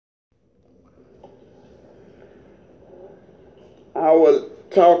Our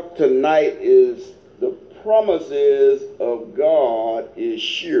talk tonight is the promises of God is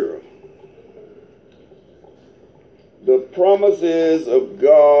sure. The promises of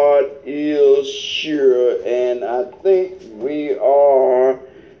God is sure, and I think we are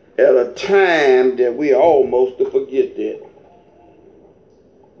at a time that we almost forget that.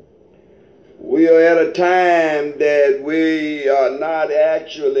 We are at a time that we are not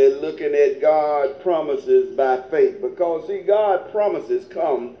actually looking at God's promises by faith, because see, God's promises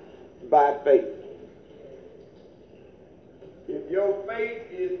come by faith. If your faith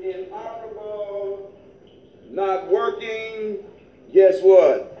is inoperable, not working, guess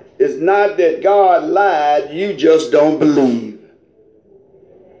what? It's not that God lied, you just don't believe.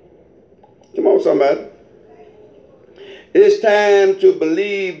 Come on, somebody. It's time to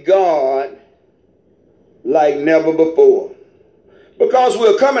believe God like never before. Because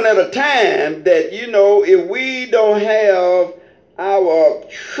we're coming at a time that, if we don't have our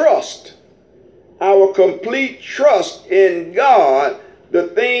trust, our complete trust in God, the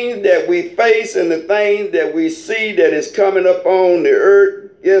things that we face and the things that we see that is coming up on the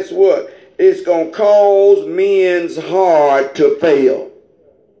earth, guess what? It's going to cause men's heart to fail.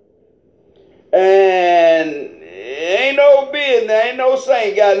 And ain't no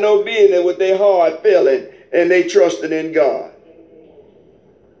saint got no business with their heart failing and they trusting in God.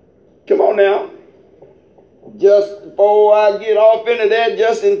 Come on now. Just before I get off into that,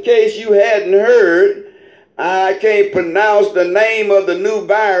 just in case you hadn't heard, I can't pronounce the name of the new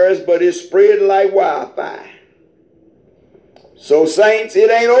virus, but it's spreading like wildfire. So saints,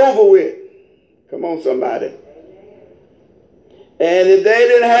 it ain't over with. Come on, somebody. And if they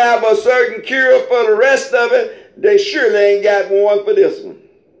didn't have a certain cure for the rest of it, they surely ain't got one for this one.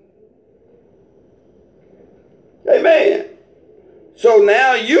 Amen. So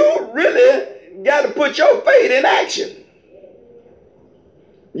now you really got to put your faith in action.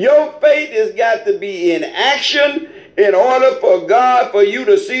 Your faith has got to be in action in order for you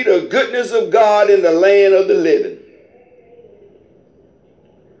to see the goodness of God in the land of the living.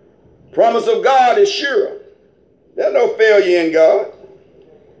 Promise of God is sure. There's no failure in God.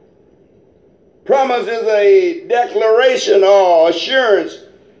 Promise is a declaration or assurance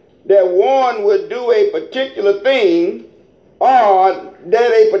that one would do a particular thing or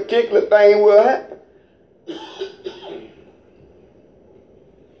that a particular thing will happen.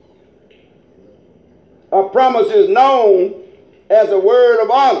 A promise is known as a word of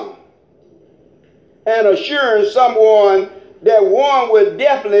honor and assuring someone that one will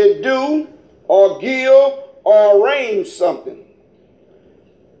definitely do or give or arrange something.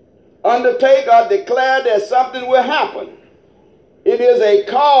 Undertake or declare that something will happen. It is a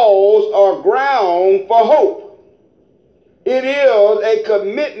cause or ground for hope. It is a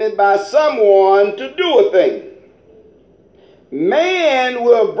commitment by someone to do a thing. Man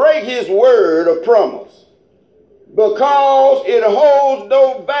will break his word of promise because it holds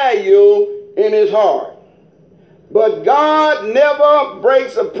no value in his heart. But God never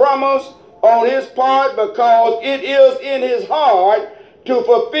breaks a promise on his part because it is in his heart to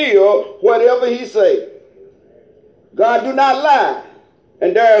fulfill whatever he says. God do not lie,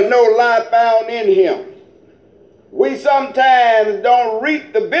 and there is no lie found in him. We sometimes don't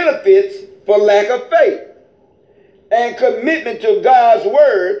reap the benefits for lack of faith and commitment to God's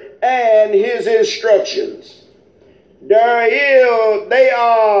word and his instructions. They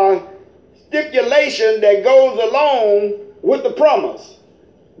are stipulation that goes along with the promise.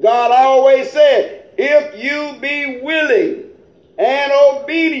 God always said, if you be willing and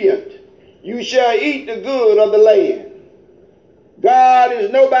obedient, you shall eat the good of the land. God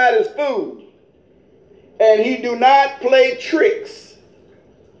is nobody's fool, and he do not play tricks.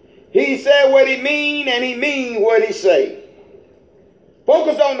 He said what he mean, and he mean what he say.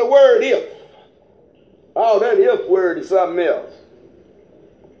 Focus on the word if. Oh, that if word is something else.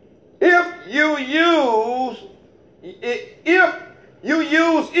 If you use if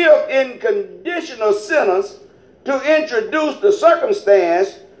in conditional sentence to introduce the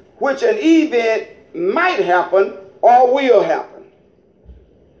circumstance which an event might happen or will happen.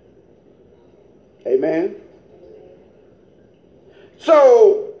 Amen.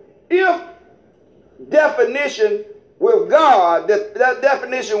 So, if definition with God, that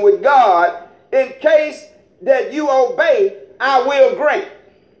definition with God, in case that you obey, I will grant.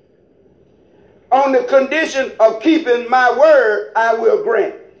 On the condition of keeping my word, I will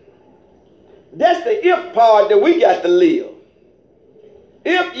grant. That's the if part that we got to live.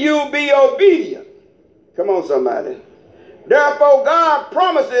 If you be obedient. Come on, somebody. Therefore, God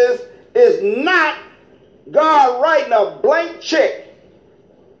promises is not God writing a blank check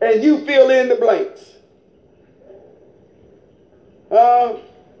and you fill in the blanks.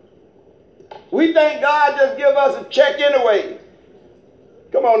 We think God just give us a check anyway.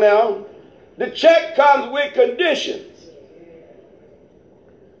 Come on now. The check comes with conditions.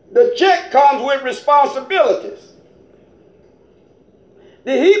 The check comes with responsibilities.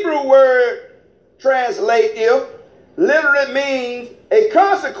 The Hebrew word translate if literally means a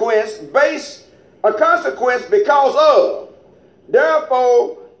consequence because of.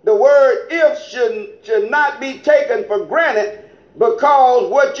 Therefore, the word if should not be taken for granted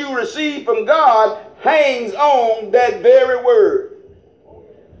because what you receive from God hangs on that very word.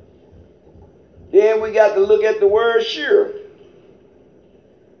 Then we got to look at the word sure.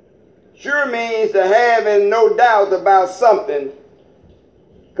 Sure means to have in no doubt about something,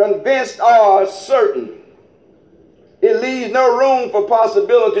 convinced or certain. It leaves no room for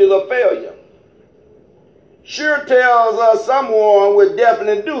possibilities of failure. Sure tells us someone will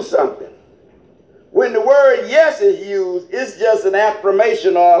definitely do something. When the word yes is used, it's just an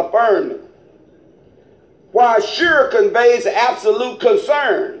affirmation or affirming. While sure conveys absolute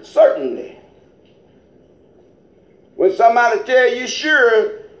concern, certainly. When somebody tells you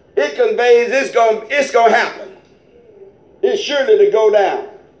sure, it conveys it's going to happen. It's surely to go down.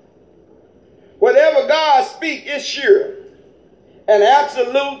 Whatever God speaks is sure and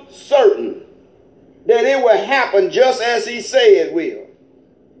absolute certain that it will happen just as he said it will.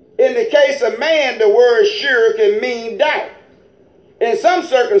 In the case of man, the word sure can mean doubt. In some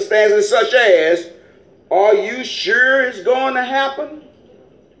circumstances, such as, are you sure it's going to happen?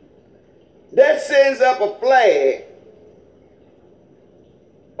 That sends up a flag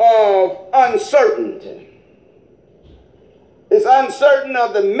of uncertainty. It's uncertain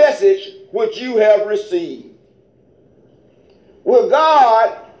of the message which you have received. With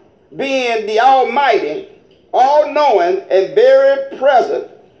God being the Almighty, all-knowing, and very present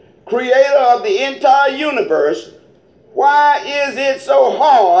creator of the entire universe, why is it so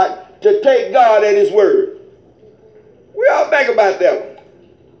hard to take God at his word? We all think about that one.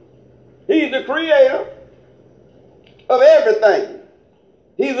 He's the creator of everything.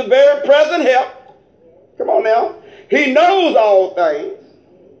 He's a very present help. Come on now. He knows all things.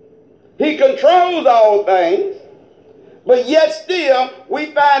 He controls all things. But yet still, we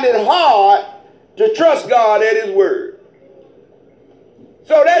find it hard to trust God at his word.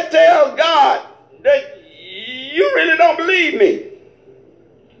 So that tells God that you really don't believe me.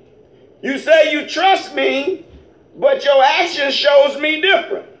 You say you trust me, but your action shows me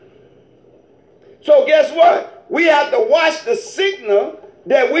different. So guess what? We have to watch the signal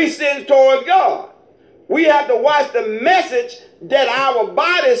that we send toward God. We have to watch the message that our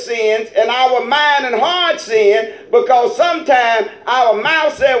body sends and our mind and heart send, because sometimes our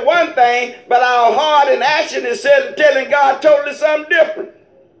mouth said one thing, but our heart and action is telling God totally something different.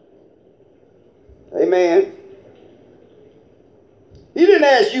 Amen. He didn't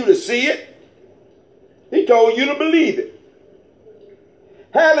ask you to see it. He told you to believe it.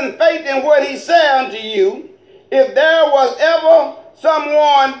 Having faith in what he said unto you, if there was ever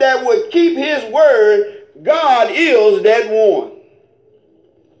someone that would keep his word, God is that one.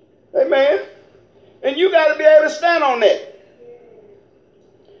 Amen. And you got to be able to stand on that.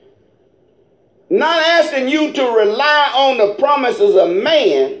 Not asking you to rely on the promises of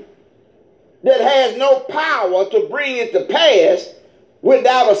man that has no power to bring it to pass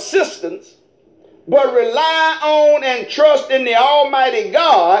without assistance, but rely on and trust in the Almighty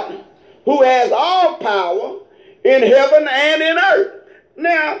God who has all power in heaven and in earth.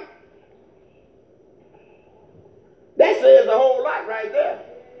 Now, that says a whole lot right there.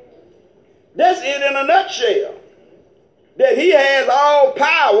 That's it in a nutshell. That he has all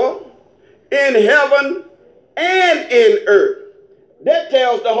power in heaven and in earth. That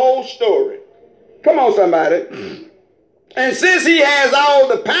tells the whole story. Come on, somebody. And since he has all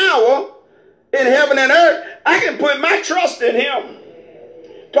the power in heaven and earth, I can put my trust in him.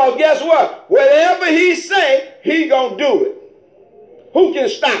 Because guess what? Whatever he say, he gonna do it. Who can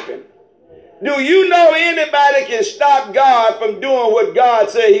stop him? Do you know anybody can stop God from doing what God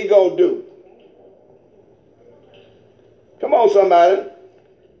said he gonna do? Come on, somebody.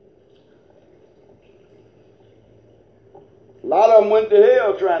 A lot of them went to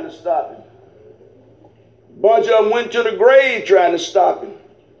hell trying to stop him. A bunch of them went to the grave trying to stop him.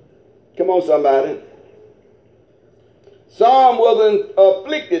 Come on, somebody. Some was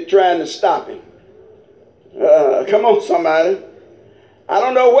afflicted trying to stop him. Come on, somebody. I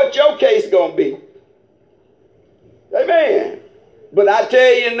don't know what your case going to be. Amen. But I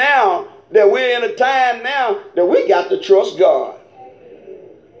tell you now that we're in a time now that we got to trust God.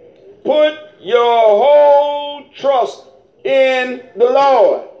 Put your whole trust in the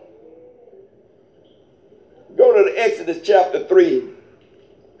Lord. Go to the Exodus chapter 3.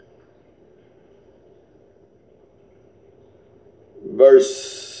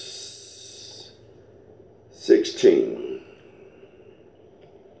 Verse 16.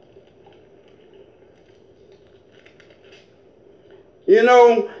 You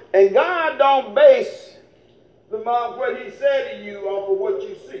know, and God don't base what he said to you off of what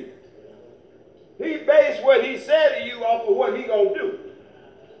you see. He based what he said to you off of what he gonna do.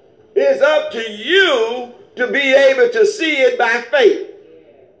 It's up to you to be able to see it by faith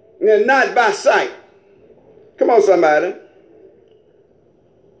and not by sight. Come on, somebody.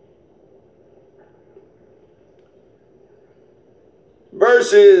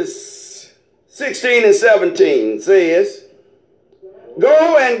 Verses 16 and 17 says,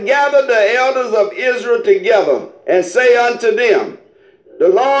 Go and gather the elders of Israel together and say unto them, The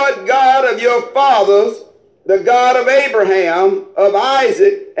Lord God of your fathers, the God of Abraham, of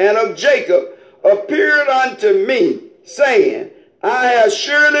Isaac, and of Jacob, appeared unto me, saying, I have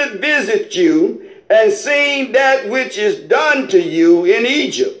surely visited you and seen that which is done to you in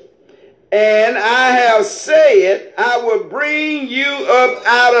Egypt. And I have said, I will bring you up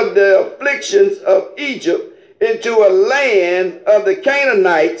out of the afflictions of Egypt into a land of the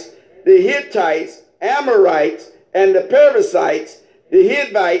Canaanites, the Hittites, Amorites, and the Perizzites, the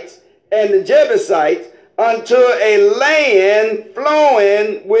Hivites, and the Jebusites, unto a land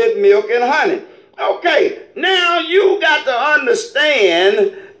flowing with milk and honey. Okay, now you got to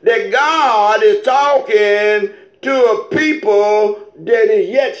understand that God is talking to a people that is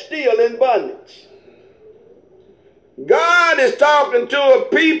yet still in bondage. God is talking to a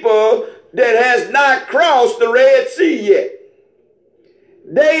people that has not crossed the Red Sea yet.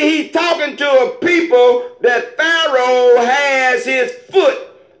 He's talking to a people that Pharaoh has his foot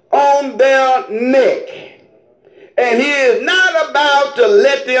on their neck. And he is not about to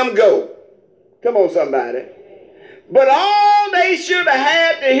let them go. Come on, somebody. But all they should have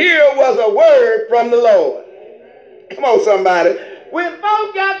had to hear was a word from the Lord. Come on, somebody. When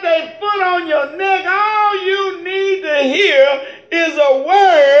folks got their foot on your neck, all you need to hear is a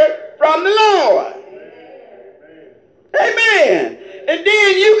word from the Lord. Amen. And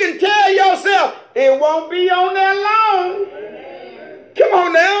then you can tell yourself, it won't be on that long. Come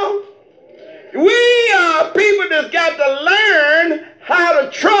on now. We are people that's got to learn how to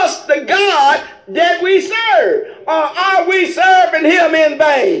trust the God that we serve. Or are we serving him in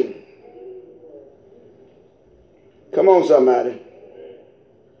vain? Come on, somebody.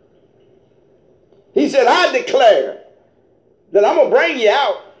 He said, I declare that I'm going to bring you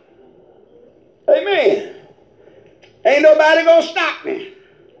out. Amen. Ain't nobody going to stop me.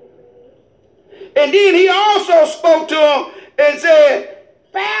 And then he also spoke to him and said,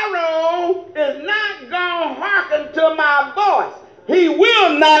 Pharaoh is not going to hearken to my voice. He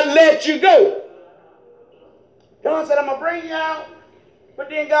will not let you go. God said, I'm going to bring you out. But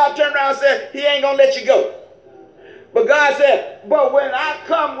then God turned around and said, he ain't going to let you go. But God said, but when I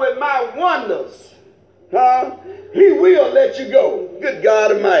come with my wonders, he will let you go. Good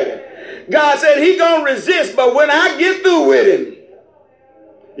God Almighty. God said he going to resist, but when I get through with him,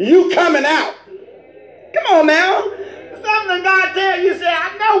 you coming out. Come on now. Something God tell you, say,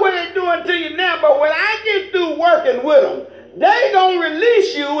 I know what they're doing to you now, but when I get through working with them, they going to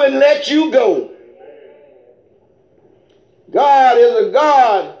release you and let you go. God is a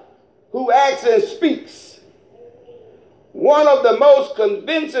God who acts and speaks. One of the most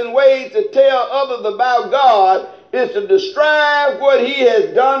convincing ways to tell others about God is to describe what he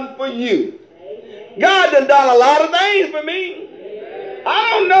has done for you. God done a lot of things for me. I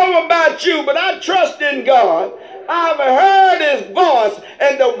don't know about you, but I trust in God. I've heard his voice,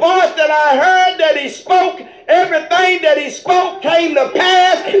 and the voice that I heard that he spoke, everything that he spoke came to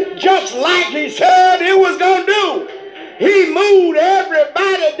pass just like he said it was going to do. He moved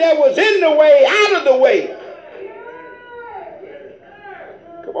everybody that was in the way out of the way.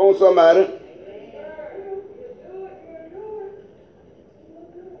 Come on, somebody.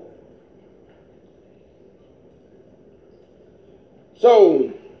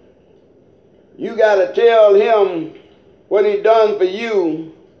 So, you got to tell him what he done for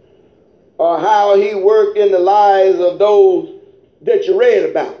you or how he worked in the lives of those that you read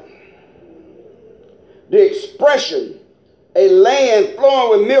about. The expression, a land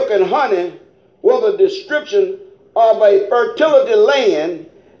flowing with milk and honey, was a description of a fertility land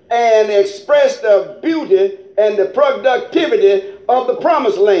and expressed the beauty and the productivity of the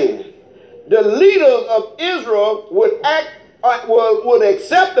promised land. The leaders of Israel would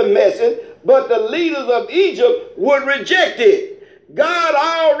accept the message, but the leaders of Egypt would reject it. God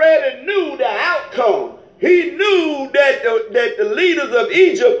already knew the outcome. he knew that the leaders of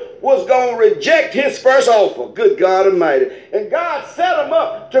Egypt was going to reject his first offer. Good God Almighty. And God set them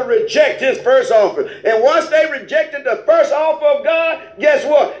up to reject his first offer. And once they rejected the first offer of God, guess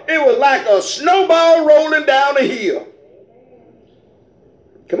what? It was like a snowball rolling down a hill.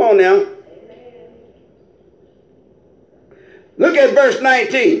 Come on now. Look at verse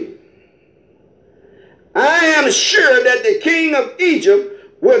 19. I am sure that the king of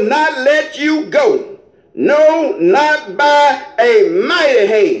Egypt will not let you go. No, not by a mighty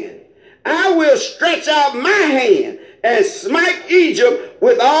hand. I will stretch out my hand and smite Egypt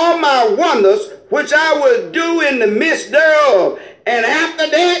with all my wonders, which I will do in the midst thereof. And after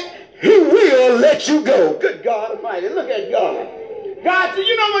that, he will let you go. Good God Almighty. Look at God. God said,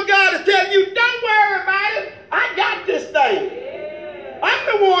 you know what God is telling you? Don't worry about it. I got this thing.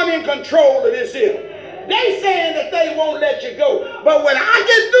 I'm the one in control of this here. They saying that they won't let you go. But when I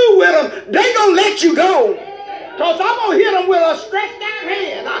get through with them, they going to let you go. Because I'm going to hit them with a stretched out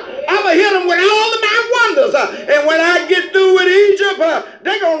hand. I'm going to hit them with all of my wonders. And when I get through with Egypt,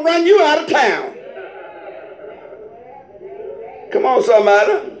 they're going to run you out of town. Come on,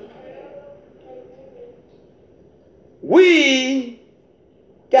 somebody. We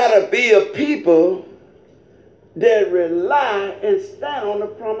got to be a people that rely and stand on the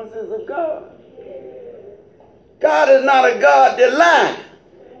promises of God. God is not a God that lies.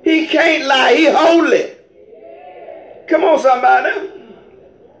 He can't lie. He holy. Come on, somebody.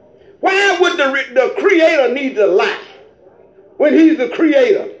 Why would the creator need to lie when he's the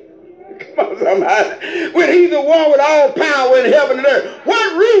creator? Come on, somebody. When he's the one with all power in heaven and earth.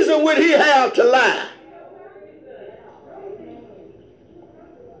 What reason would he have to lie?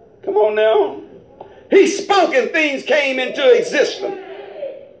 Come on now. He spoke and things came into existence.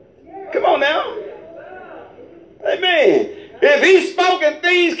 Come on now. Amen. If he spoke and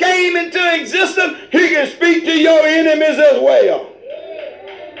things came into existence, he can speak to your enemies as well.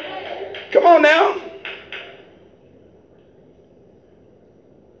 Come on now.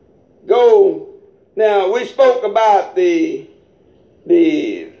 Go. Now, we spoke about the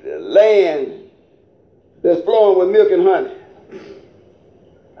land that's flowing with milk and honey.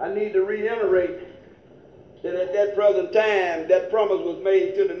 I need to reiterate that at that present time, that promise was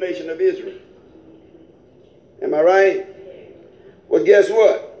made to the nation of Israel. Am I right? Well, guess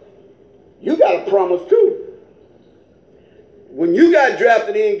what? You got a promise too. When you got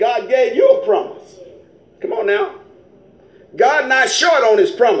drafted in, God gave you a promise. Come on now. God not short on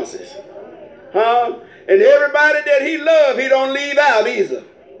his promises. Huh? And everybody that he loved, he don't leave out either.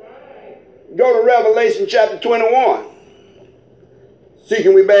 Go to Revelation chapter 21. See,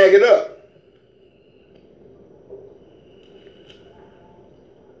 can we bag it up?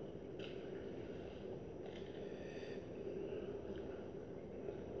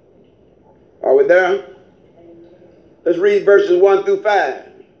 Are we there? Let's read verses 1 through 5.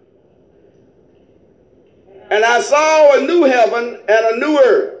 And I saw a new heaven and a new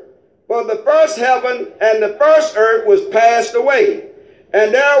earth. For the first heaven and the first earth was passed away,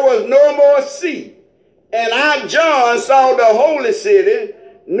 and there was no more sea. And I, John, saw the holy city,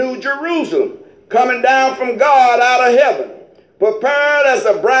 New Jerusalem, coming down from God out of heaven, prepared as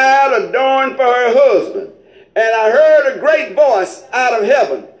a bride adorned for her husband. And I heard a great voice out of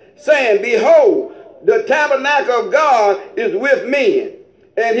heaven, saying, Behold, the tabernacle of God is with men,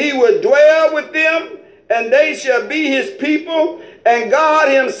 and he will dwell with them, and they shall be his people, and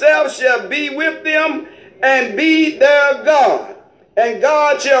God himself shall be with them, and be their God. And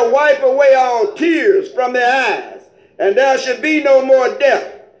God shall wipe away all tears from their eyes, and there shall be no more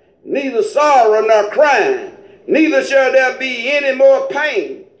death, neither sorrow nor crying, neither shall there be any more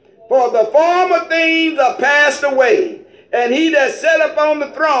pain. For the former things are passed away. And he that sat upon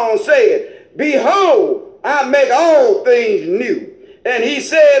the throne said, Behold, I make all things new. And he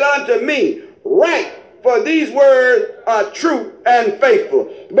said unto me, Write, for these words are true and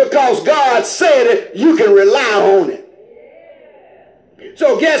faithful. Because God said it, you can rely on it.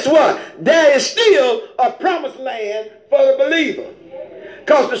 So guess what? There is still a promised land for the believer.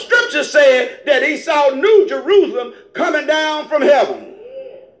 Because the scripture said that he saw New Jerusalem coming down from heaven.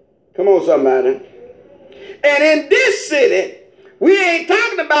 Come on, somebody. And in this city, we ain't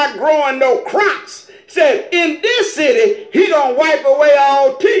talking about growing no crops. Said in this city, he gonna wipe away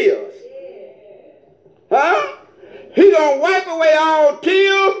all tears. Huh? He gonna wipe away all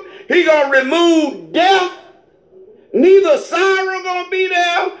tears. He gonna remove death. Neither sorrow gonna be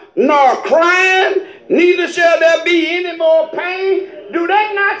there, nor crying. Neither shall there be any more pain. Do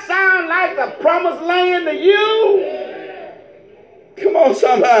that not sound like the promised land to you? Come on,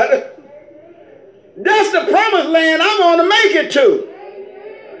 somebody. That's the promised land I'm going to make it to.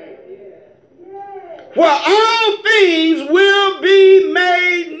 where all things will be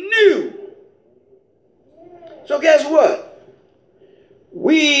made new. So guess what?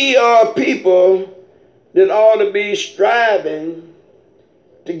 We are people that ought to be striving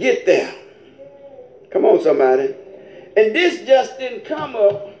to get there. Come on, somebody. And this just didn't come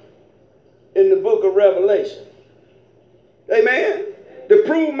up in the book of Revelation. Amen. To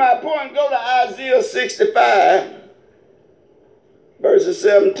prove my point, go to Isaiah 65, verses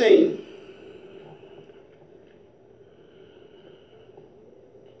 17.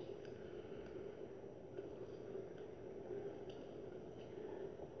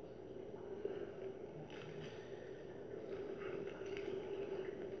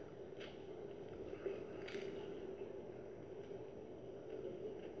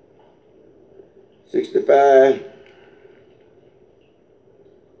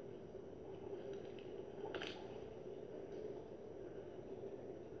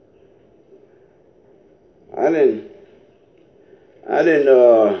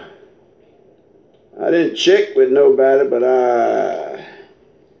 I didn't check with nobody, but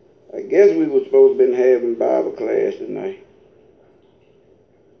I guess we were supposed to be having Bible class tonight.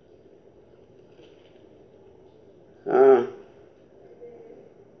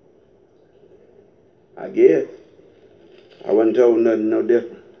 I guess. I wasn't told nothing no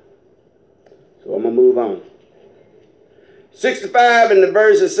different. So I'm going to move on. 65 in the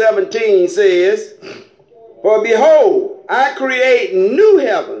verse of 17 says, for behold, I create new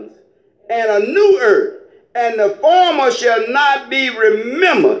heavens and a new earth, and the former shall not be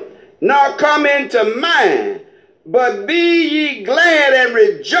remembered, nor come into mind. But be ye glad and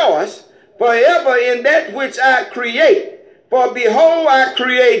rejoice forever in that which I create. For behold, I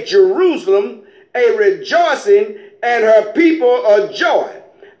create Jerusalem a rejoicing, and her people a joy.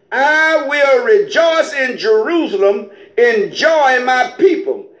 I will rejoice in Jerusalem, in joy in my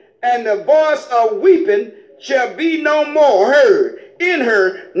people, and the voice of weeping shall be no more heard in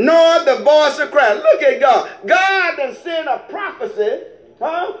her, nor the voice of crying. Look at God. God done sent a prophecy,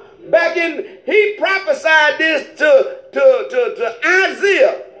 back in, he prophesied this to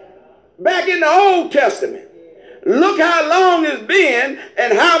Isaiah back in the Old Testament. Look how long it's been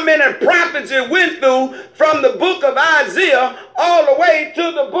and how many prophets it went through from the book of Isaiah all the way to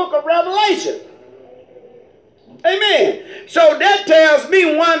the book of Revelation. Amen. So that tells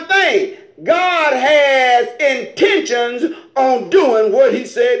me one thing. God has intentions on doing what he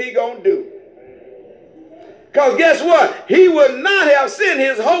said he's going to do. Because guess what? He would not have sent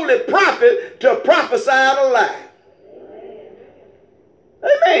his holy prophet to prophesy a lie.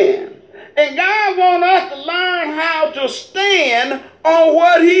 Amen. And God wants us to learn how to stand on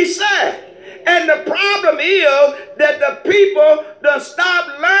what he said. And the problem is that the people done stop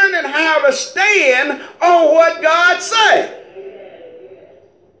learning how to stand on what God said.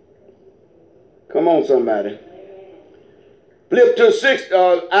 Come on, somebody. Flip to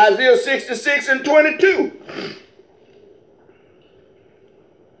Isaiah 66 and 22.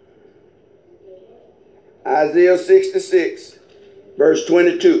 Isaiah 66, verse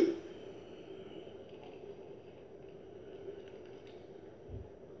 22.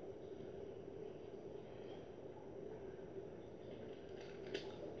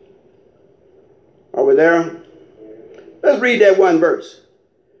 Are we there? Let's read that one verse.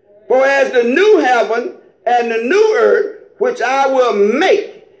 For as the new heaven and the new earth, which I will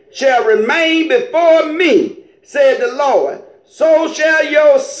make, shall remain before me, said the Lord, so shall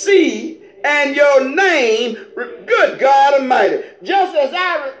your seed and your name, good God Almighty. Just as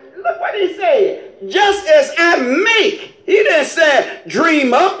look what he said, just as I make, he didn't say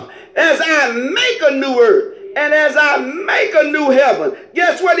dream up, as I make a new earth. And as I make a new heaven,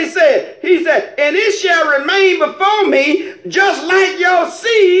 guess what he said? He said, and it shall remain before me just like your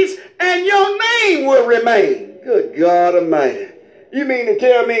seeds, and your name will remain. Good God Almighty. You mean to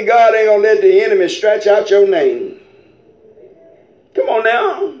tell me God ain't going to let the enemy stretch out your name? Come on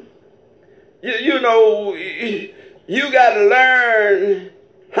now. You know, you got to learn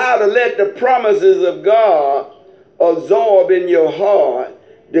how to let the promises of God absorb in your heart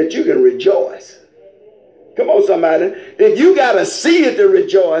that you can rejoice. Come on, somebody. If you got to see it to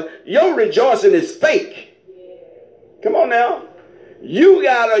rejoice, your rejoicing is fake. Come on now. You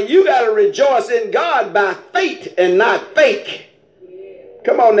gotta rejoice in God by faith and not fake.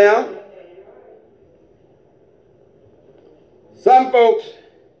 Come on now. Some folks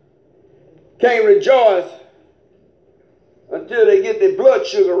can't rejoice until they get their blood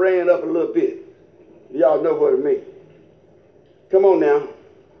sugar ran up a little bit. Y'all know what I mean. Come on now.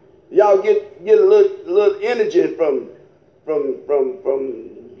 Y'all get a little energy from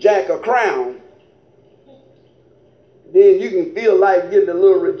Jack or Crown. Then you can feel like getting a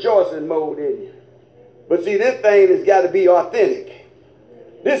little rejoicing mode in you. But see, this thing has got to be authentic.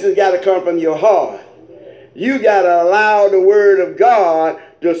 This has got to come from your heart. You got to allow the word of God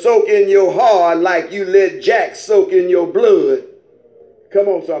to soak in your heart like you let Jack soak in your blood. Come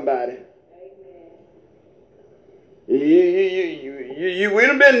on, somebody. We'd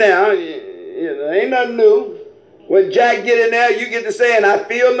have been there. Ain't nothing new. When Jack get in there, you get to saying, I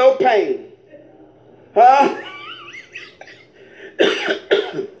feel no pain. Huh?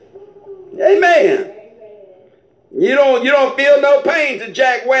 Amen. You don't feel no pain till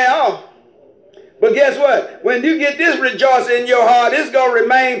Jack wear off. But guess what? When you get this rejoicing in your heart, it's going to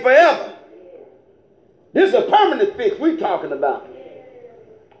remain forever. This is a permanent fix we're talking about.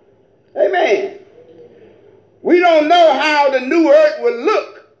 Amen. We don't know how the new earth would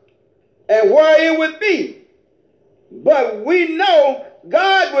look and where it would be. But we know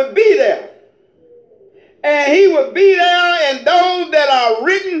God would be there. And he would be there, and those that are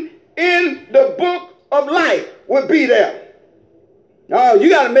written in the book of life would be there. Oh, you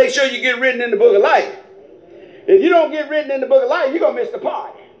got to make sure you get written in the book of life. If you don't get written in the book of life, you're going to miss the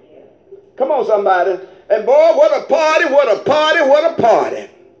party. Come on, somebody. And boy, what a party, what a party, what a party.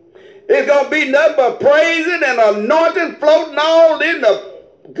 It's going to be nothing but praising and anointing floating all in the,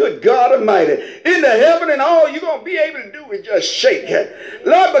 good God Almighty, in the heaven, and all you're going to be able to do is just shake.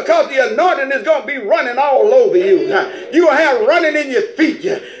 Lord, because the anointing is going to be running all over you. You're going to have running in your feet.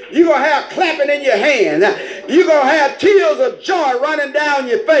 You're going to have clapping in your hands. You're going to have tears of joy running down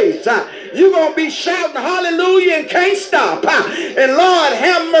your face. You're going to be shouting hallelujah and can't stop. And Lord,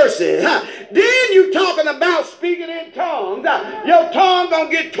 have mercy. Then you talking about speaking in tongues. Your tongue going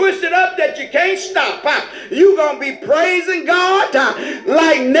to get twisted up that you can't stop. You're going to be praising God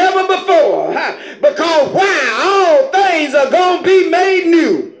like never before. Because why? All things are going to be made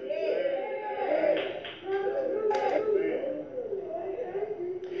new.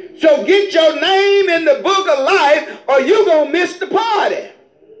 So get your name in the book of life or you're going to miss the party.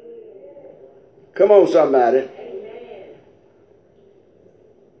 Come on, somebody.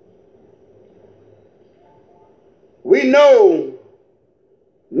 We know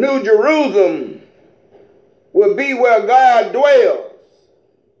New Jerusalem will be where God dwells.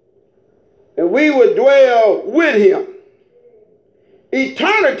 And we will dwell with him.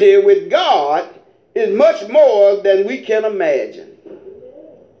 Eternity with God is much more than we can imagine.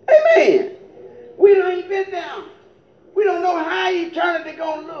 Amen. We ain't been down. We don't know how eternity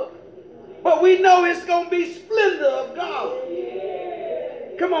going to look. But we know it's going to be splendor of God.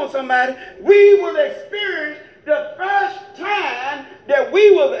 Come on, somebody. We will experience the first time that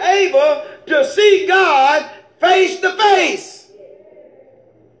we were able to see God face to face.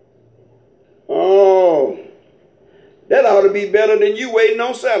 Oh, that ought to be better than you waiting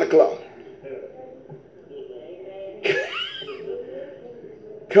on Santa Claus.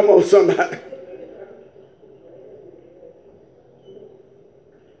 Come on, somebody.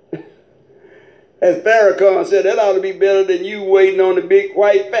 As Farrakhan said, that ought to be better than you waiting on the big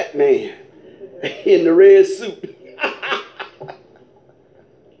white fat man in the red suit.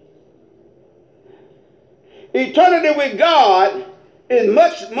 Eternity with God is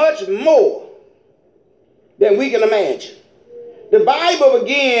much, much more than we can imagine. The Bible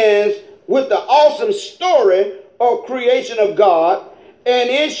begins with the awesome story of creation of God, and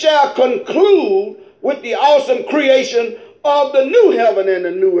it shall conclude with the awesome creation of the new heaven and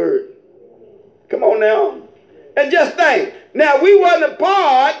the new earth. Come on now. And just think, now we wasn't a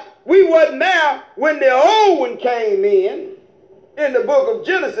part, we wasn't there when the old one came in the book of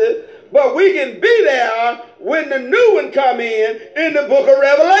Genesis, but we can be there when the new one come in the book of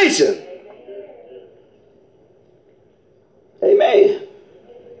Revelation. Amen.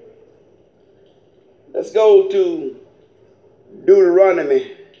 Let's go to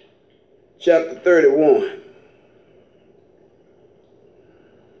Deuteronomy chapter 31.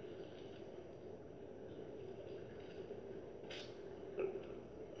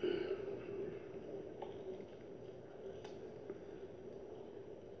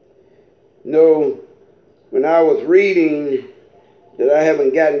 No, when I was reading that I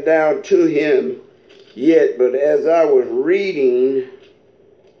haven't gotten down to him yet, but as I was reading,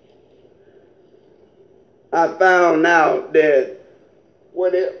 I found out that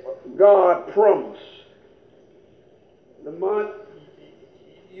what God promised, the month,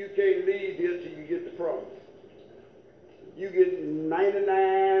 you can't leave here till you get the promise. You get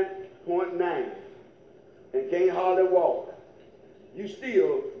 99.9 and can't hardly walk. You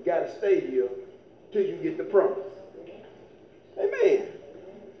still got to stay here till you get the promise. Amen.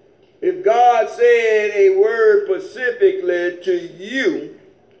 If God said a word specifically to you,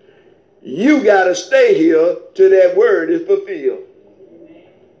 you got to stay here till that word is fulfilled.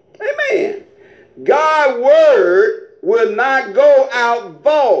 Amen. God's word will not go out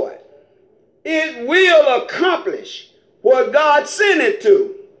void. It will accomplish what God sent it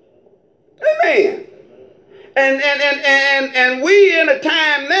to. Amen. And we in a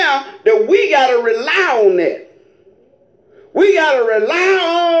time now that we got to rely on that. We got to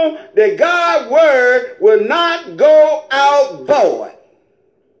rely on that God's word will not go out void.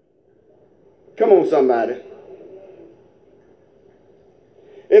 Come on, somebody.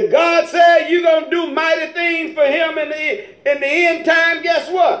 If God said you're going to do mighty things for him in the end time, guess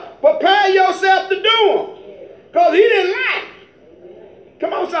what? Prepare yourself to do them. Because he didn't lie.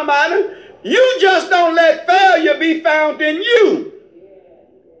 Come on, somebody. You just don't let failure be found in you.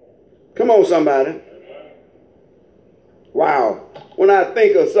 Come on, somebody. Wow. When I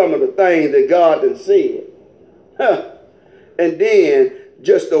think of some of the things that God has said, and then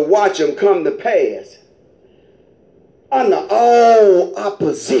just to watch them come to pass under all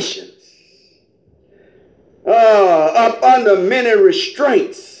oppositions, up under many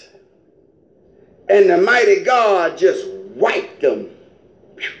restraints, and the mighty God just wiped them.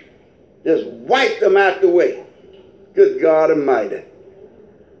 Just wiped them out the way. Good God Almighty.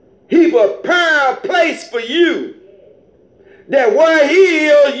 He prepared a place for you, that where he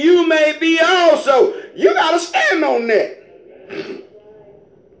is, you may be also. You got to stand on that.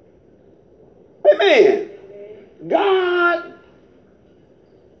 Amen. God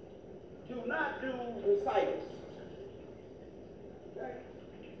do not do recitals. Okay?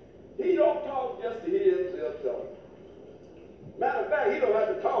 He don't talk just to hear himself talk. Matter of fact, he don't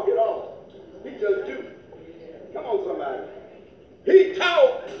have to talk at all. He just do. Come on, somebody. He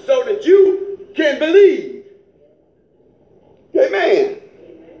talk so that you can believe. Amen.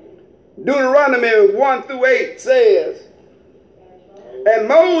 Deuteronomy 1-8 says, and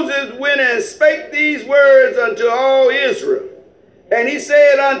Moses went and spake these words unto all Israel. And he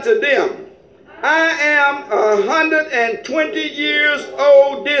said unto them, I am 120 years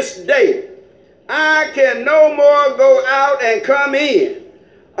old this day. I can no more go out and come in.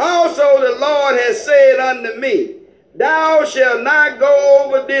 Also the Lord has said unto me, thou shalt not go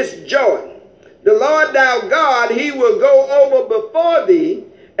over this Jordan. The Lord thou God, he will go over before thee,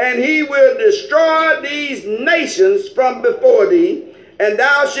 and he will destroy these nations from before thee, and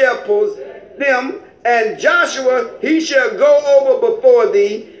thou shalt possess them, and Joshua he shall go over before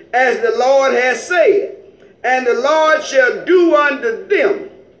thee, as the Lord has said. And the Lord shall do unto them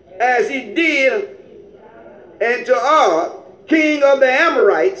as he did unto Og, king of the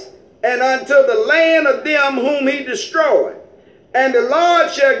Amorites, and unto the land of them whom he destroyed. And the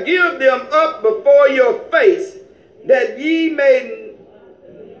Lord shall give them up before your face, that ye may,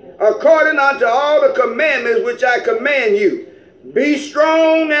 according unto all the commandments which I command you, be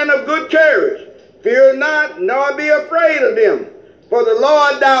strong and of good courage. Fear not, nor be afraid of them. For the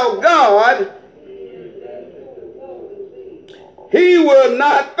Lord thou God, he will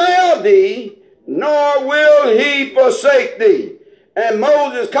not fail thee, nor will he forsake thee. And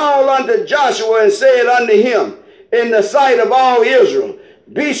Moses called unto Joshua and said unto him, in the sight of all Israel,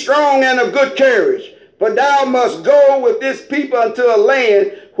 be strong and of good courage, for thou must go with this people unto a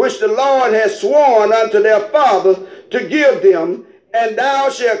land which the Lord has sworn unto their fathers to give them, and thou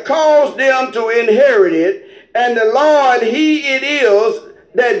shalt cause them to inherit it. And the Lord, he it is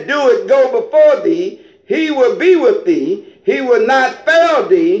that doeth go before thee. He will be with thee. He will not fail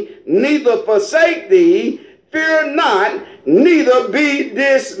thee, neither forsake thee. Fear not, neither be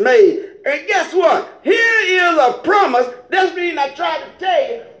dismayed. And guess what? Here is a promise. That's the reason I tried to tell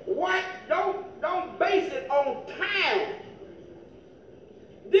you, what? Don't base it on time.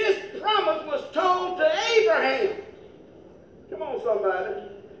 This promise was told to Abraham. Come on, somebody.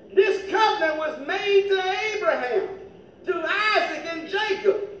 This covenant was made to Abraham, to Isaac and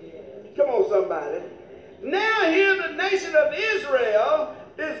Jacob. Come on, somebody. Now here the nation of Israel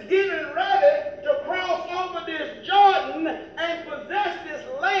is getting ready to cross over this Jordan and possess this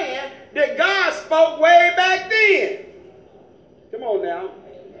land that God spoke way back then. Come on now.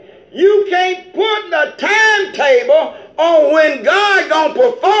 You can't put a timetable on when God gonna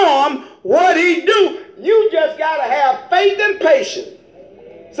perform what he do. You just gotta have faith and patience.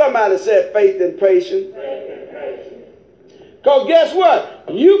 Somebody said faith and patience. Because guess what?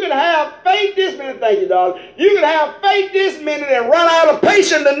 You can have faith this minute, thank you, darling. You can have faith this minute and run out of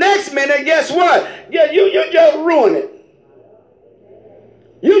patience the next minute. Guess what? Yeah, you just ruined it.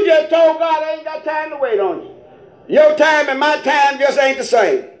 You just told God I ain't got time to wait on you. Your time and my time just ain't the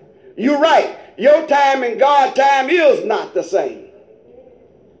same. You're right. Your time and God's time is not the same.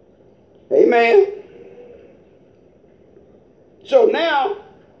 Amen. So now,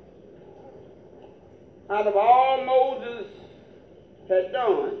 out of all Moses had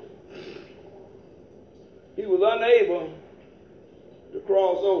done, he was unable to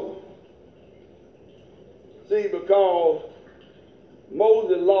cross over. See, because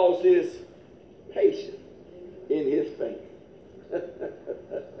Moses lost his patience in his faith.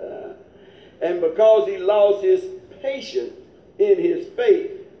 And because he lost his patience in his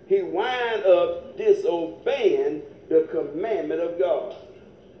faith, he wound up disobeying the commandment of God.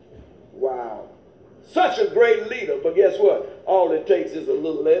 Wow. Such a great leader. But guess what? All it takes is a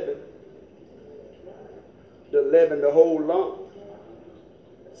little leaven to leaven the whole lump.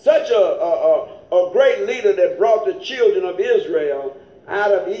 Such a great leader that brought the children of Israel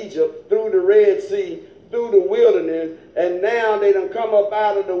out of Egypt, through the Red Sea, through the wilderness, and now they done come up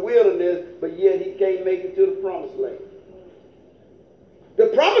out of the wilderness, but yet he can't make it to the promised land. The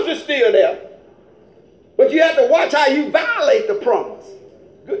promise is still there, but you have to watch how you violate the promise.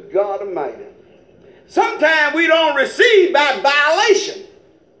 Good God Almighty. Sometimes we don't receive by violation.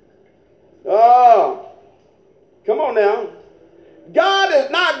 Oh, come on now. God is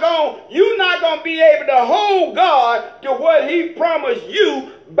not going, you're not going to be able to hold God to what he promised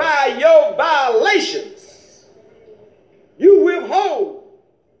you by your violations. You withhold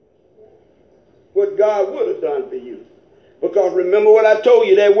what God would have done for you. Because remember what I told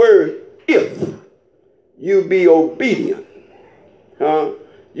you, that word, if you be obedient,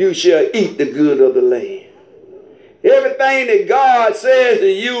 you shall eat the good of the land. Everything that God says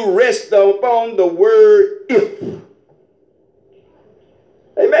to you rests upon the word if.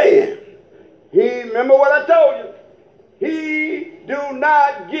 Amen. Remember what I told you. He do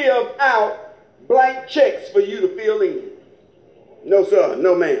not give out blank checks for you to fill in. No, sir.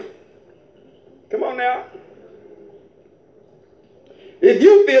 No, ma'am. Come on now. If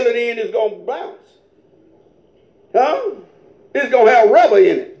you fill it in, it's going to bounce. It's going to have rubber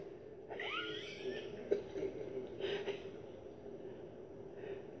in it.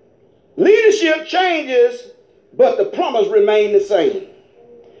 Leadership changes, but the promise remains the same.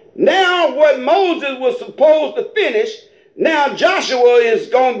 Now what Moses was supposed to finish, now Joshua is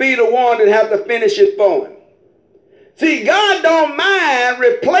going to be the one that have to finish it for him. See, God don't mind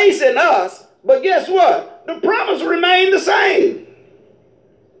replacing us, but guess what? The promise remains the same.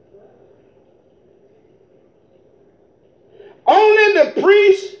 Only the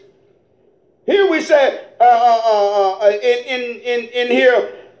priest, here we say, in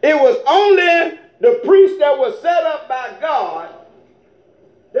here, it was only the priest that was set up by God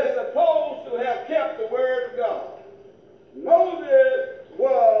that's supposed to have kept the word of God. Moses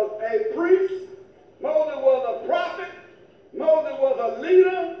was a priest. Moses was a prophet. Moses was a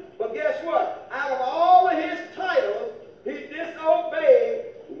leader. But guess what? Out of all of his titles, he disobeyed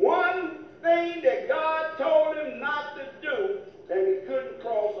one thing that God told him not to do, and he couldn't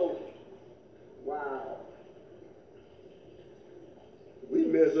cross over. Wow. We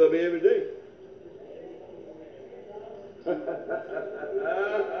mess up every day.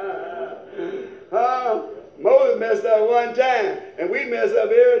 Moses messed up one time, and we mess up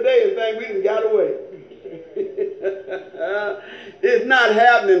every day and think we done got away. It's not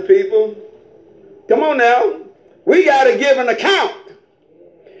happening, people. Come on now. We got to give an account.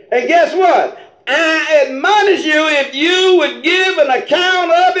 And guess what? I admonish you, if you would give an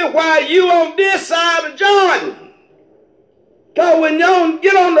account of it while you on this side of Jordan. Because when you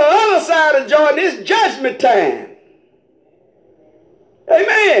get on the other side of Jordan, it's judgment time.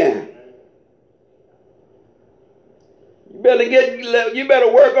 Amen. You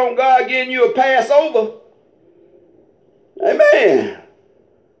better work on God getting you a Passover. Amen.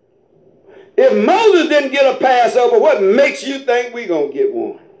 If Moses didn't get a Passover, what makes you think we're going to get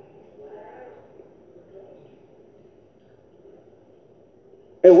one?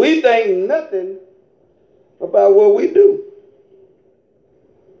 And we think nothing about what we do.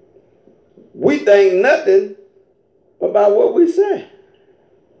 We think nothing about what we say.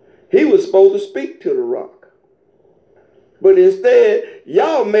 He was supposed to speak to the rock. But instead,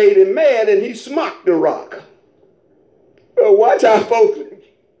 y'all made him mad and he smacked the rock. Better watch how folks,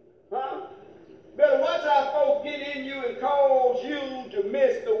 better watch how folks get in you and cause you to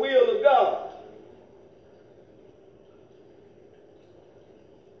miss the will of God.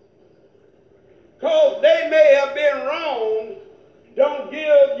 Because they may have been wrong, don't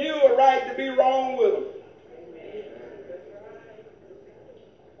give you a right to be wrong with them.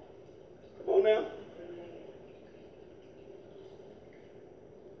 Come on now.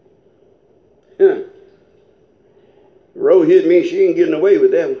 Roe hit me, she ain't getting away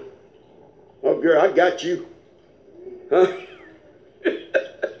with that one. Oh, girl, I got you. Huh?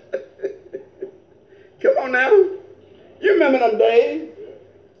 Come on now. You remember them days?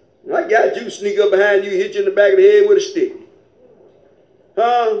 I got you, sneak up behind you, hit you in the back of the head with a stick.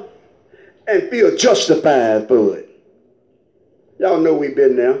 and feel justified for it. Y'all know we've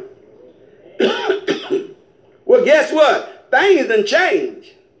been there. Well, guess what? Things done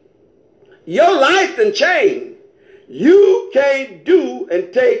changed. Your life done changed. You can't do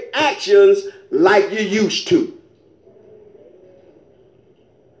and take actions like you used to.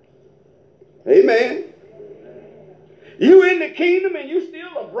 Amen. You in the kingdom and you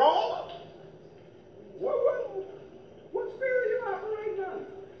still a brawler? What spirit you operating on?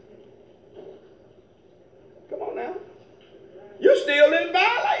 Come on now. You're still in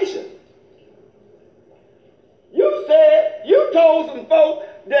violation. You told some folk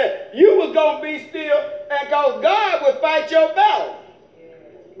that you was going to be still and because God would fight your battle.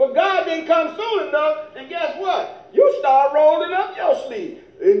 But God didn't come soon enough, and guess what? You start rolling up your sleeve.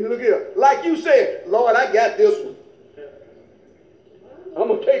 And look here, like you said, Lord, I got this one. I'm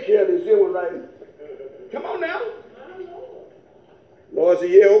going to take care of this here one right here. Come on now. Lord said,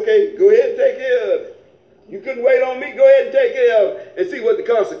 yeah, okay, go ahead and take care of it. You couldn't wait on me, go ahead and take care of it and see what the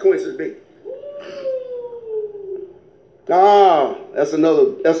consequences be. That's another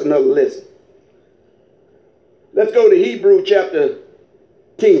lesson. Let's go to Hebrews chapter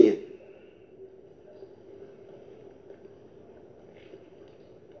 10.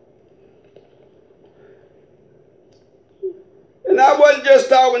 And I wasn't just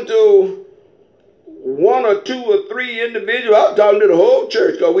talking to one or two or three individuals. I was talking to the whole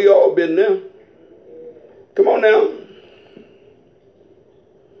church because we all been there. Come on now.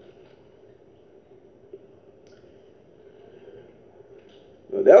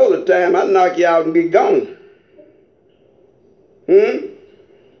 Well, that was the time I'd knock you out and be gone.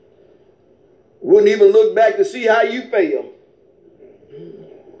 Wouldn't even look back to see how you feel.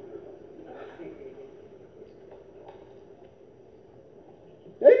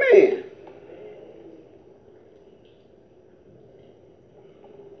 Amen.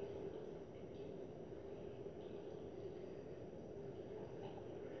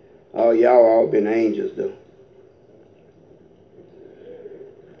 Oh, y'all all been angels, though.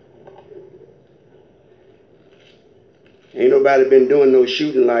 Ain't nobody been doing no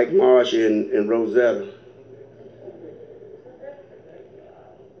shooting like Marsha and Rosetta.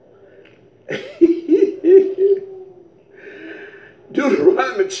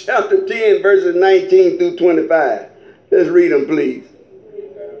 Deuteronomy chapter 10, verses 19 through 25. Let's read them, please.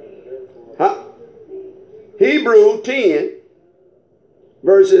 Hebrews 10,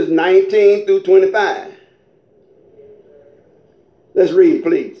 verses 19 through 25. Let's read,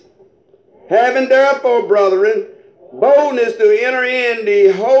 please. Having therefore, brethren, boldness to enter in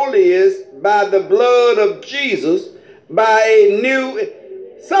the holiest by the blood of Jesus, by a new,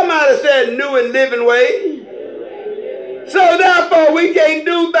 somebody said new and living way. So therefore we can't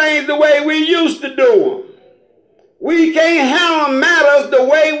do things the way we used to do them. We can't handle matters the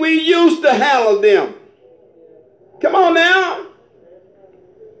way we used to handle them. Come on now.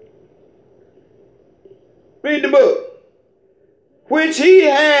 Read the book. Which he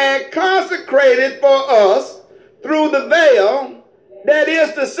had consecrated for us through the veil, that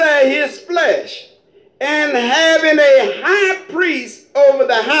is to say his flesh, and having a high priest over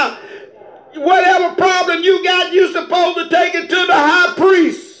the house. Whatever problem you got, you're supposed to take it to the high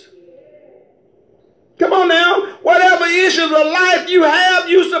priest. Come on now. Whatever issues of life you have,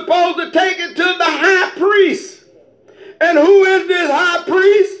 you're supposed to take it to the high priest. And who is this high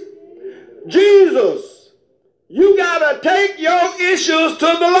priest? Jesus. You got to take your issues to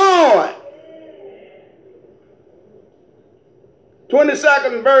the Lord.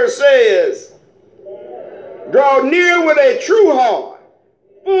 22nd verse says, draw near with a true heart,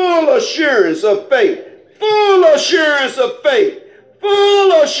 full assurance of faith, full assurance of faith,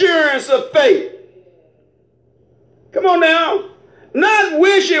 full assurance of faith. Come on now. Not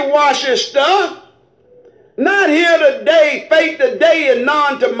wishy-washy stuff. Not here today, faith today and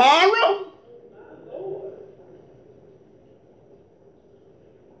none tomorrow.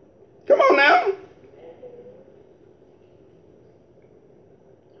 Come on now.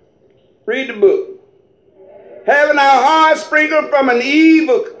 Read the book. Having our hearts sprinkled from an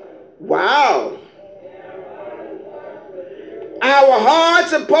evil. Wow. Our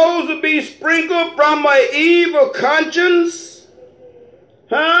hearts supposed to be sprinkled from an evil conscience?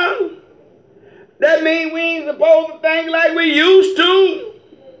 Huh? That means we ain't supposed to think like we used to?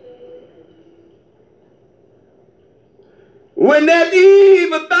 When that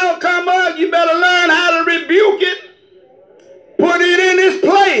evil thought come up, you better learn how to rebuke it. Put it in its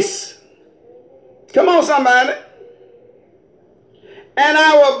place. Come on, somebody. And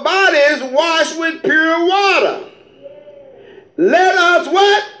our bodies washed with pure water. Let us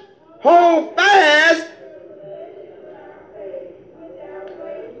what? Hold fast.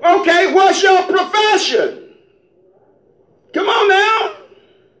 Okay, what's your profession? Come on now.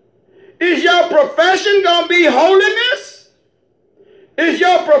 Is your profession going to be holiness? Is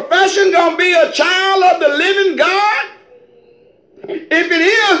your profession going to be a child of the living God? If it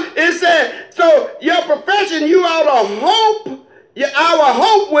is, it said, so your profession, you ought to hope, our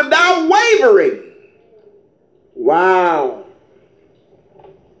hope without wavering. Wow.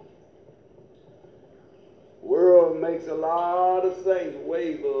 World makes a lot of saints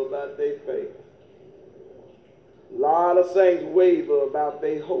waver about their faith. A lot of saints waver about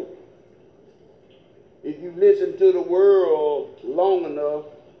their hope. If you listen to the world long enough,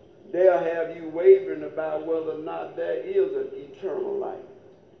 they'll have you wavering about whether or not there is an eternal life.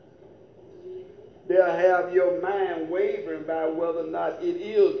 They'll have your mind wavering about whether or not it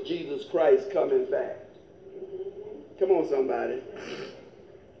is Jesus Christ coming back. Come on, somebody.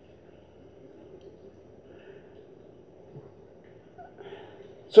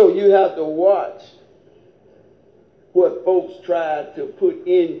 So you have to watch what folks try to put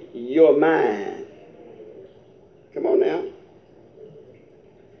in your mind. Come on now.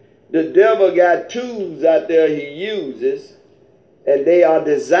 The devil got tools out there he uses, and they are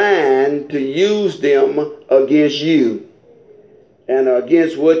designed to use them against you and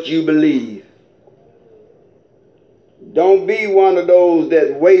against what you believe. Don't be one of those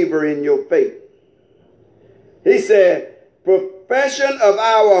that waver in your faith. He said, profession of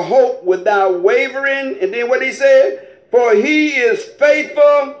our hope without wavering. And then what he said? For he is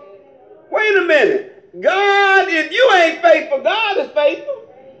faithful. Wait a minute. God, if you ain't faithful, God is faithful.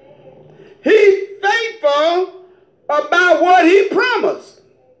 He's faithful about what he promised.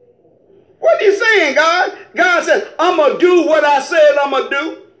 What are you saying, God? God said, I'm going to do what I said I'm going to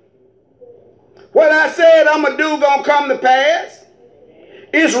do. What I said I'm going to do going to come to pass.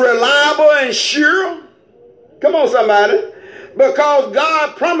 It's reliable and sure. Come on, somebody. Because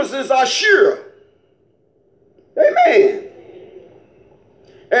God's promises are sure. Amen.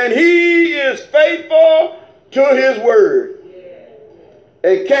 And he is faithful to his word.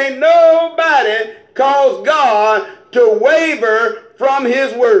 And can't nobody cause God to waver from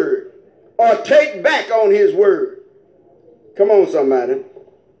his word or take back on his word. Come on, somebody.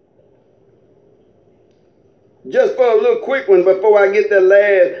 Just for a little quick one before I get that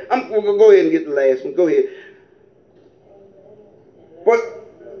last. I'm going to go ahead and get the last one. Go ahead.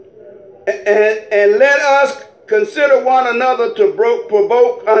 And let us consider one another to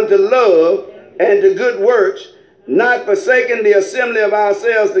provoke unto love and to good works, not forsaking the assembly of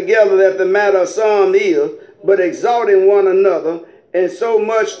ourselves together, that the matter of some is, but exalting one another, and so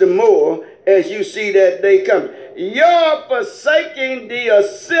much the more as you see that day coming. Your forsaking the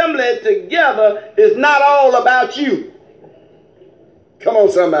assembly together is not all about you. Come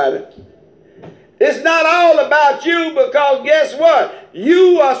on, somebody. It's not all about you, because guess what?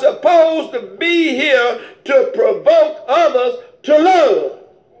 You are supposed to be here to provoke others to love.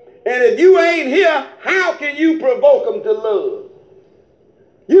 And if you ain't here, how can you provoke them to love?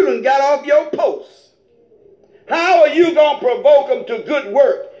 You done got off your post. How are you going to provoke them to good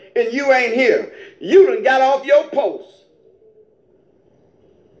work and you ain't here? You done got off your post.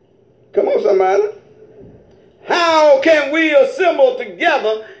 Come on, somebody. How can we assemble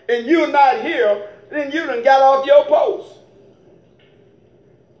together and you're not here, then you done got off your post?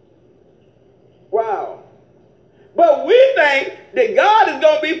 Wow. But we think that God is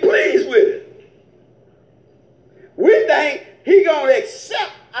going to be pleased with it. We think he's going to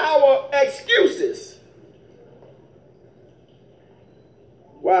accept our excuses.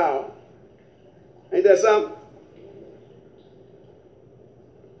 Wow. Ain't that something?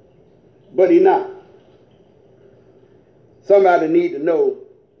 But he not. Somebody need to know,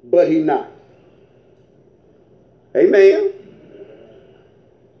 but he not. Amen.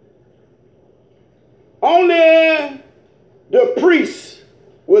 Only the priest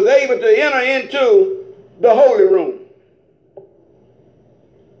was able to enter into the holy room.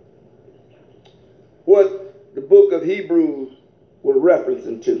 What the book of Hebrews was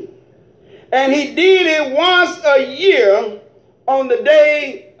referencing to. And he did it once a year on the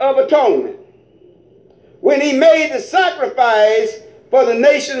Day of Atonement, when he made the sacrifice for the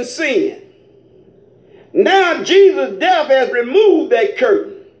nation's sin. Now Jesus' death has removed that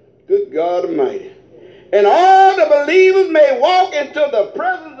curtain. Good God Almighty. And all the believers may walk into the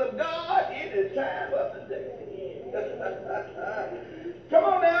presence of God any time of the day. Come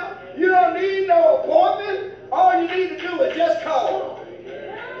on now. You don't need no appointment. All you need to do is just call.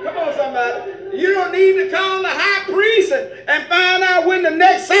 Come on, somebody. You don't need to call the high priest and find out when the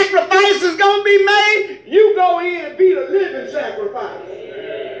next sacrifice is going to be made. You go in and be the living sacrifice.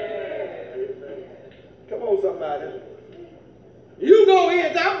 Come on, somebody. You go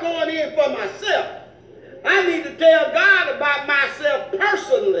in, I'm going in for myself. I need to tell God about myself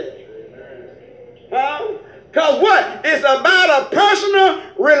personally. Huh? Because what? It's about a personal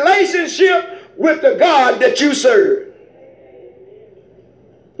relationship with the God that you serve.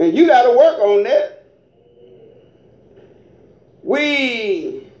 And you got to work on that.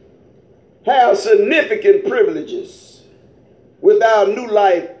 We have significant privileges with our new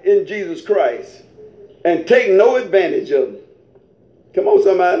life in Jesus Christ and take no advantage of them. Come on,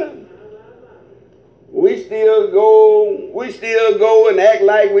 somebody. We still go and act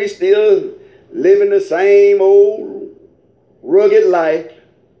like we still living the same old rugged life,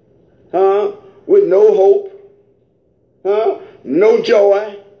 huh? With no hope, huh? No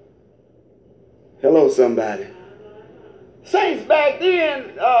joy. Hello, somebody. Saints back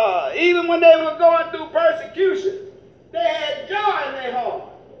then, even when they were going through persecution, they had joy in their heart.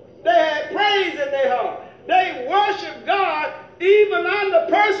 They had praise in their heart. They worshiped God even under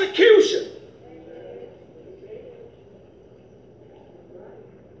persecution.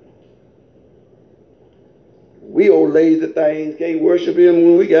 We old lazy things can't worship him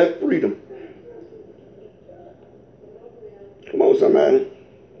when we got freedom. Come on, somebody.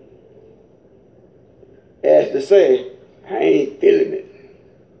 As to say, I ain't feeling it.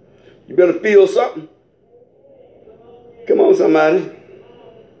 You better feel something. Come on, somebody.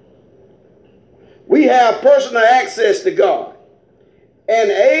 We have personal access to God and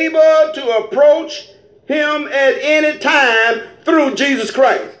able to approach him at any time through Jesus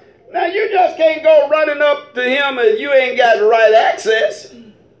Christ. Now, you just can't go running up to him if you ain't got the right access.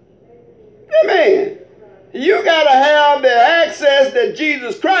 Amen. You got to have the access that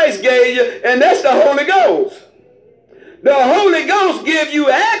Jesus Christ gave you, and that's the Holy Ghost. The Holy Ghost gives you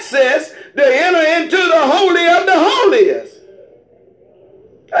access to enter into the Holy of the Holiest.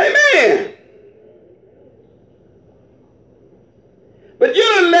 Amen. But you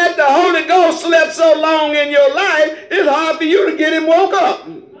done let the Holy Ghost slip so long in your life, it's hard for you to get him woke up.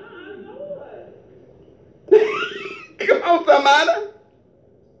 Come on, somebody.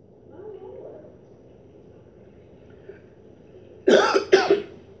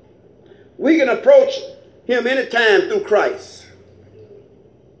 We can approach him anytime through Christ.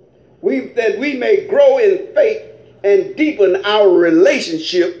 That we may grow in faith and deepen our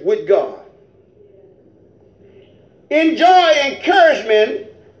relationship with God. Enjoy encouragement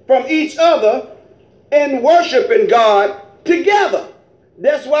from each other in worshiping God together.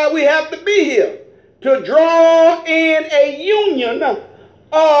 That's why we have to be here. To draw in a union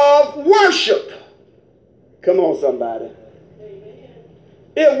of worship. Come on, somebody.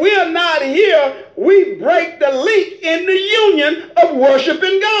 If we're not here, we break the link in the union of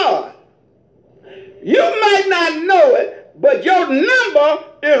worshiping God. You might not know it, but your number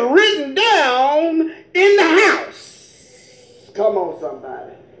is written down in the house. Come on,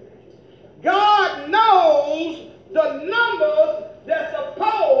 somebody. God knows the numbers that's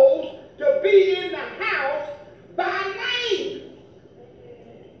supposed to be in the house by name.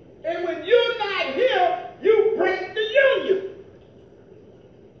 And when you're not here, you break the union.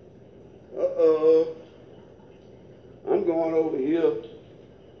 I'm going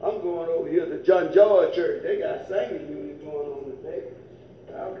over here to John George Church. They got singing unit going on today.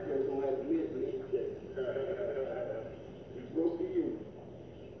 I'm just going to have to miss it. You broke the union.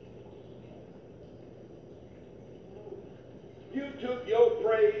 You took your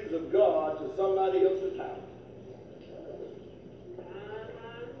praise of God to somebody else's house.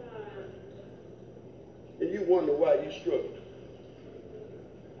 And you wonder why you struggle.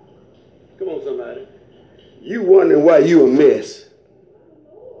 Come on, somebody. You wonder why you a mess.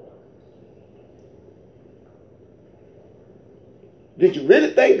 Did you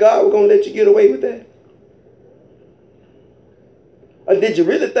really think God was going to let you get away with that? Or did you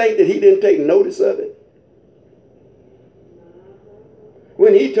really think that he didn't take notice of it?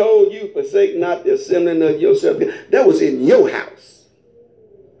 When he told you, forsake not the assembling of yourself, that was in your house,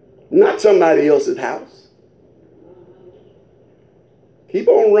 not somebody else's house. Keep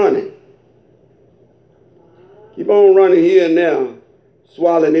on running. Keep on running here and now,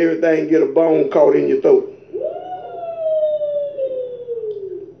 swallowing everything, get a bone caught in your throat.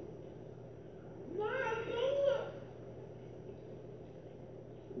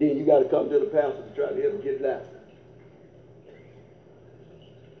 Then you got to come to the pastor to try to help get it out.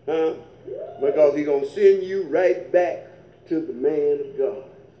 Huh? Because he's going to send you right back to the man of God.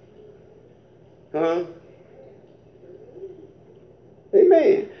 Huh?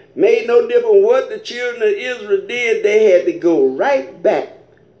 Amen. Made no difference what the children of Israel did, they had to go right back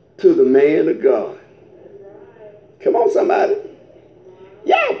to the man of God. Come on, somebody.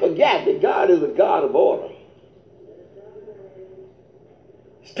 Y'all forgot that God is a God of order.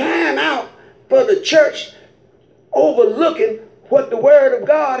 It's time out for the church overlooking what the Word of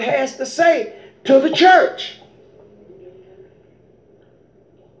God has to say to the church.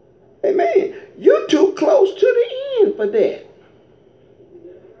 Amen. You're too close to the end for that.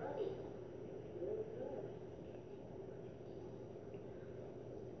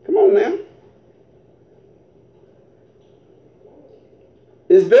 Come on now.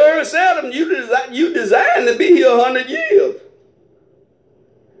 It's very seldom you design to be here 100 years.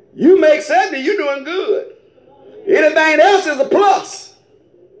 You make 70, you're doing good. Anything else is a plus.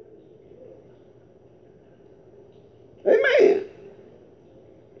 Amen.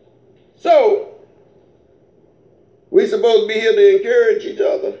 So, we're supposed to be here to encourage each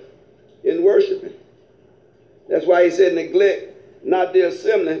other in worshiping. That's why he said, neglect not the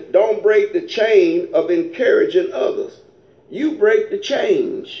assembly. Don't break the chain of encouraging others. You break the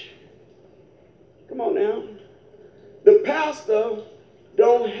change. Come on now. The pastor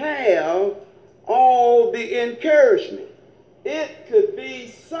don't have all the encouragement. It could be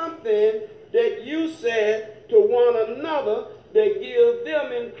something that you said to one another that gives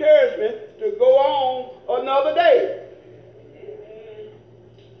them encouragement to go on another day.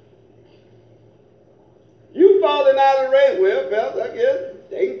 You falling out of the race. Well, pastor, I guess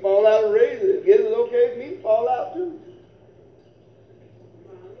they can fall out of the race. I guess it's okay for me to fall out too.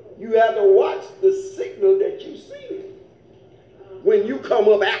 You have to watch the signal that you see when you come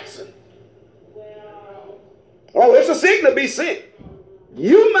up absent. Oh, it's a signal to be sent.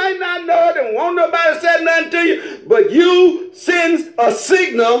 You might not know it and won't nobody say nothing to you, but you send a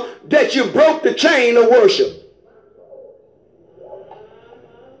signal that you broke the chain of worship.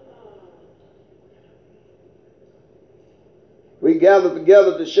 We gather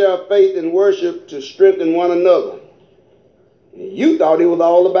together to share faith and worship to strengthen one another. You thought it was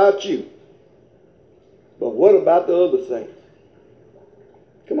all about you. But what about the other saints?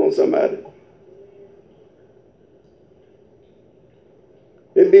 Come on, somebody.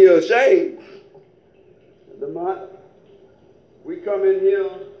 It'd be a shame. We come in here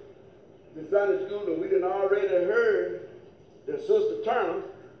to Sunday school and we done already heard that Sister Turner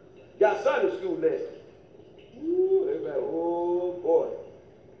got Sunday school lessons. Ooh, everybody, oh boy,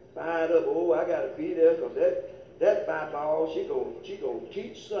 fired up. Oh, I gotta be there because that fireball, she gonna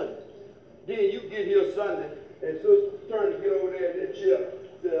teach Sunday. Then you get here Sunday and Sister Turner get over there in that chair.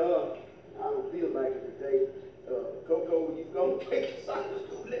 Say, I don't feel like it today. Coco, you gonna take Sunday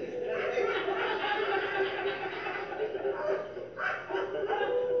school lesson today?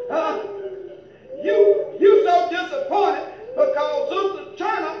 You so disappointed because Sister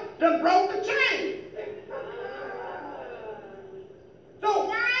Turner done broke the chain. So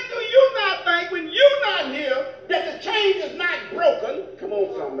why do you not think when you're not here that the chain is not broken? Come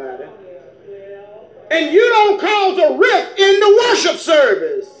on, somebody. And you don't cause a rift in the worship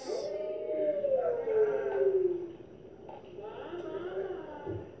service.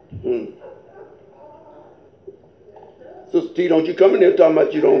 Sister T, don't you come in here talking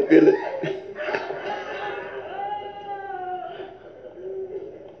about you don't feel it.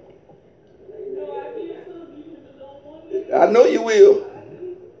 I know you will.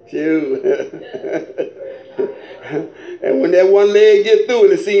 Shoot. And when that one leg get through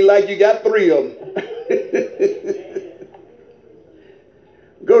it, it seems like you got three of them.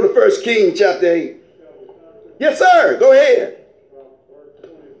 Go to 1 Kings chapter 8. Yes, sir. Go ahead.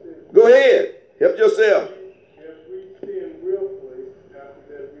 Go ahead. Help yourself. If we sin willfully, after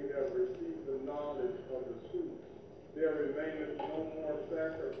that we have received the knowledge of the truth, there remaineth no more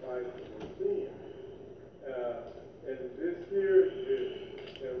sacrifice for sin. And this here is,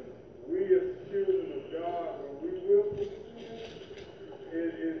 we as children of God, when we willfully sin,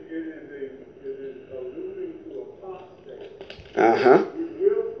 it is alluding to apostasy. We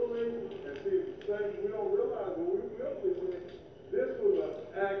willfully, and see, things we don't realize when we willfully sin, this was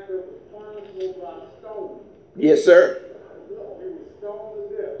an act of the punishment by stone. Yes, sir. He was stoned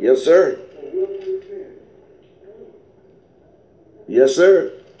to death. Yes, sir. For willfully sin. Yes, sir.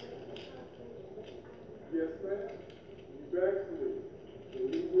 Yes, ma'am. You backslid. When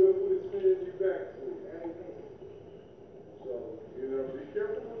you willfully sin, you backslid. So, be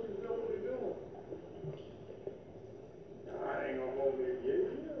careful what you're willfully doing. I ain't gonna hold me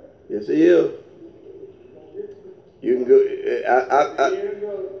again. Yes, he is. You can go.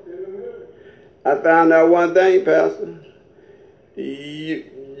 I found out one thing, Pastor.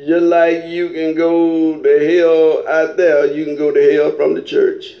 Just like you can go to hell out there, you can go to hell from the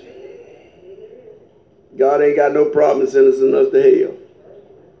church. God ain't got no problem sentencing us to hell.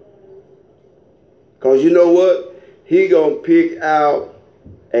 Because you know what? He going to pick out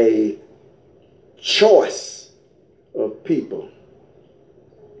a choice of people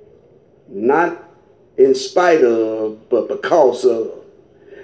Not in spite of, but because of.